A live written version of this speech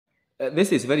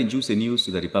This is very juicy news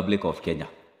to the Republic of Kenya.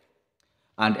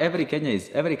 And every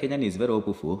Kenyan is very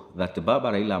hopeful that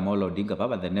Baba Raila Amolo Odinga,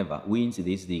 Baba the Never, wins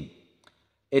this thing.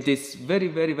 It is very,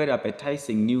 very, very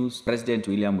appetizing news, President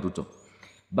William Ruto.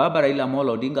 Baba Raila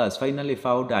Amolo Odinga has finally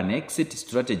found an exit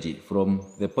strategy from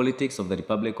the politics of the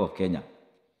Republic of Kenya.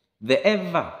 The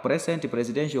ever-present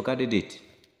presidential candidate,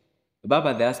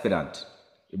 Baba the aspirant,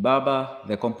 Baba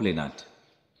the complainant,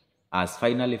 has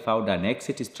finally found an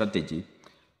exit strategy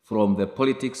from the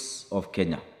politics of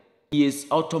Kenya. He is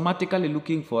automatically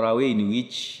looking for a way in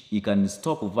which he can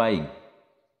stop vying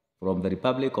from the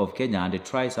Republic of Kenya and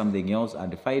try something else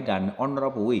and find an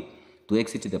honorable way to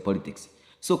exit the politics.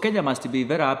 So Kenya must be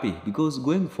very happy because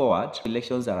going forward,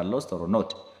 elections are lost or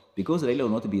not, because Raila will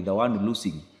not be the one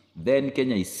losing, then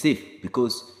Kenya is safe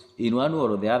because in one way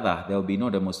or the other, there will be no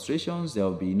demonstrations, there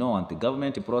will be no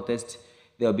anti-government protests,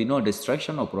 there will be no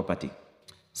destruction of property.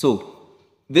 So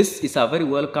this is a very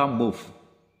welcome move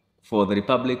for the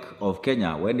Republic of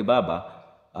Kenya when Baba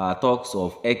talks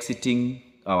of exiting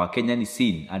our Kenyan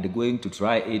scene and going to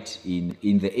try it in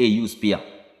the AU sphere.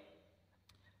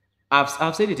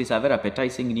 I've said it is a very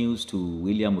appetizing news to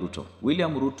William Ruto.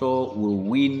 William Ruto will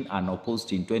win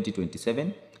unopposed in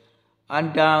 2027,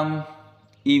 and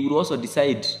he will also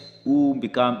decide who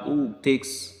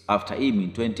takes after him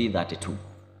in 2032.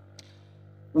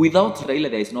 Without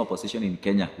Raila, there is no opposition in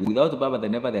Kenya. Without Baba the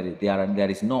Never, there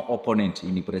is no opponent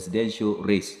in the presidential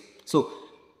race. So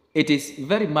it is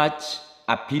very much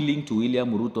appealing to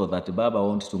William Ruto that Baba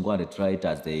wants to go and try it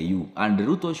as the AU. And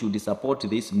Ruto should support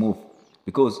this move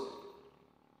because,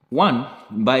 one,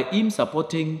 by him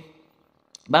supporting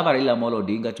Baba Raila Amolo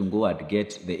Odinga to go and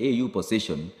get the AU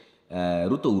position,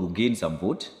 Ruto will gain some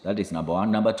vote. That is number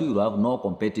one. Number two, you will have no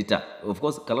competitor. Of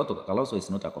course, Kaloso is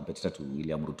not a competitor to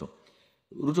William Ruto.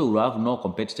 Ruto will have no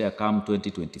competitor come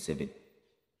 2027.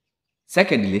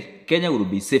 Secondly, Kenya will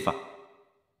be safer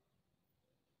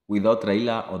without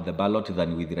Raila on the ballot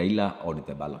than with Raila on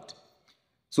the ballot.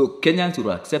 So Kenyans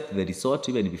will accept the result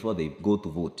even before they go to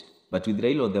vote. But with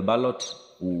Raila on the ballot,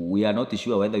 we are not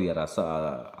sure whether we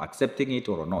are accepting it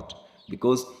or not.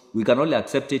 Because we can only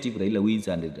accept it if Raila wins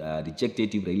and reject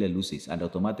it if Raila loses. And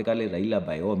automatically Raila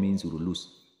by all means will lose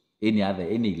any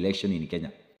election in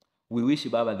Kenya. We wish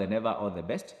Baba the Never all the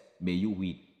best. May you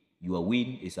win. Your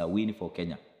win is a win for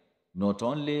Kenya. Not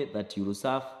only that you will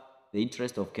serve the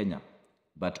interest of Kenya,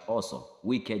 but also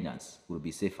we Kenyans will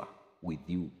be safer with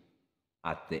you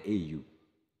at the AU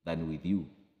than with you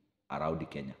around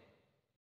Kenya.